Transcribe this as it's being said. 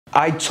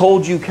I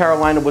told you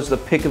Carolina was the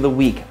pick of the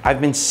week. I've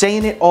been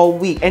saying it all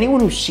week. Anyone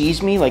who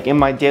sees me like in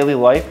my daily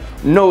life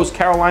knows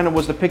Carolina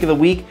was the pick of the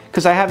week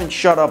because I haven't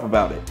shut up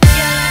about it.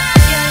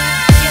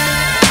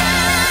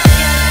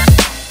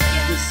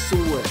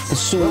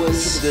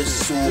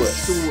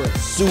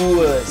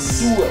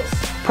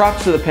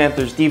 Props to the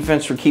Panthers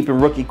defense for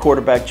keeping rookie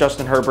quarterback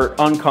Justin Herbert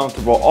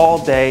uncomfortable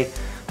all day.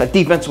 That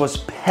defense was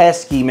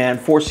pesky, man,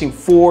 forcing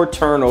 4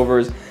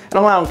 turnovers and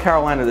allowing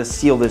Carolina to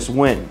seal this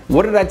win.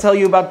 What did I tell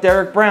you about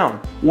Derrick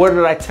Brown? What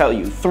did I tell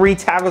you? 3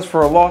 tackles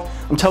for a loss?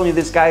 I'm telling you,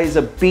 this guy is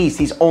a beast.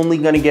 He's only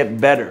gonna get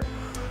better.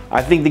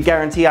 I think the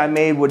guarantee I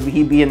made would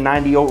he be a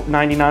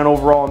 99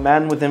 overall in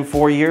Madden within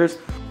 4 years.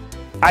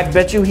 I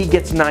bet you he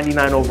gets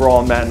 99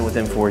 overall in Madden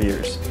within 4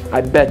 years. I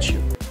bet you.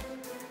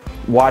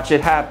 Watch it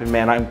happen,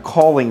 man. I'm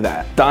calling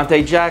that.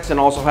 Dante Jackson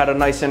also had a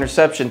nice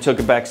interception, took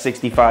it back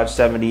 65,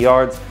 70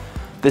 yards.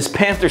 This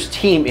Panthers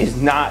team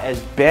is not as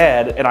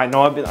bad, and I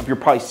know you're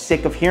probably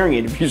sick of hearing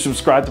it if you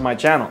subscribe to my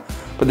channel,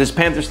 but this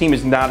Panthers team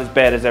is not as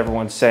bad as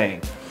everyone's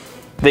saying.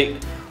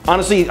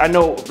 Honestly, I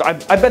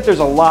bet there's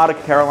a lot of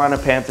Carolina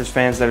Panthers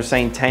fans that are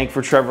saying tank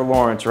for Trevor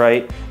Lawrence,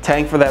 right?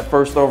 Tank for that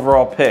first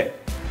overall pick.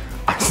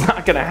 It's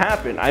not gonna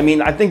happen. I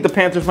mean, I think the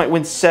Panthers might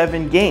win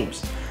 7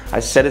 games. I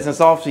said it since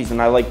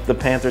offseason. I like the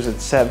Panthers at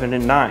 7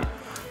 and 9.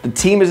 The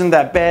team isn't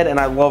that bad, and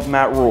I love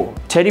Matt Rule.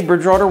 Teddy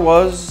Bridgewater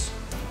was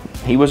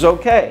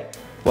okay.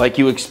 Like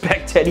you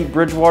expect Teddy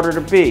Bridgewater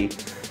to be.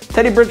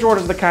 Teddy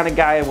Bridgewater's the kind of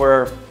guy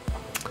where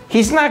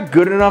he's not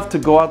good enough to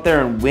go out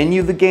there and win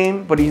you the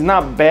game, but he's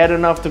not bad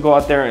enough to go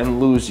out there and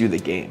lose you the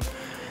game.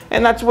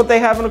 And that's what they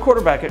have in a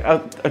quarterback,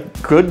 a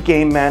good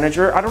game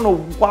manager. I don't know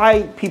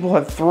why people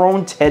have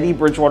thrown Teddy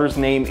Bridgewater's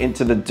name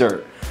into the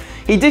dirt.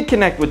 He did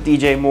connect with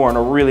DJ Moore on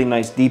a really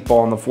nice deep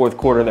ball in the 4th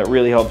quarter that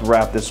really helped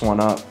wrap this one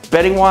up.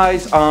 Betting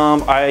wise,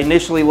 I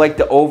initially liked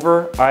the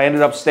over. I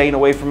ended up staying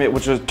away from it,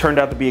 which turned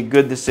out to be a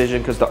good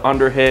decision because the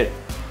under hit.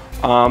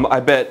 I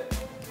bet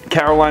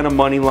Carolina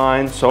money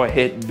line, so I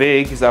hit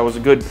big because that was a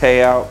good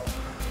payout.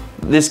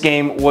 This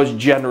game was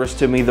generous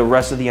to me. The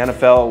rest of the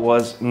NFL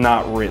was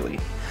not really.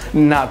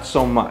 Not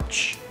so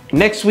much.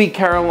 Next week,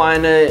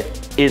 Carolina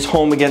is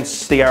home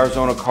against the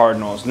Arizona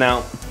Cardinals.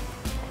 Now,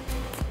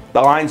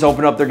 the lines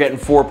open up, they're getting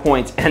 4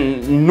 points,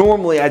 and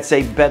normally I'd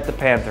say bet the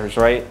Panthers,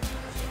 right?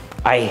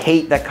 I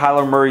hate that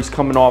Kyler Murray's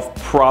coming off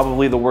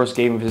probably the worst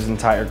game of his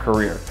entire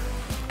career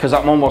because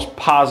I'm almost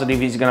positive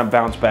he's gonna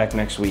bounce back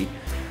next week.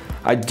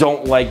 I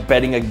don't like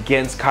betting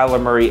against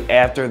Kyler Murray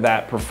after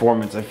that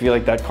performance. I feel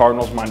like that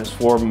Cardinals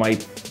 -4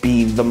 might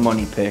be the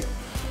money pick.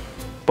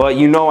 But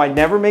you know I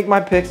never make my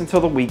picks until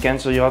the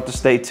weekend, so you'll have to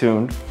stay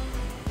tuned.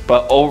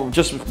 But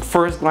just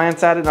first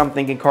glance at it, I'm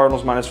thinking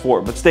Cardinals -4.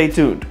 But stay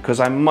tuned,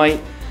 because I might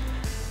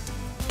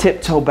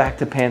tiptoe back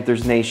to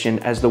Panthers Nation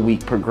as the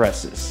week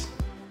progresses.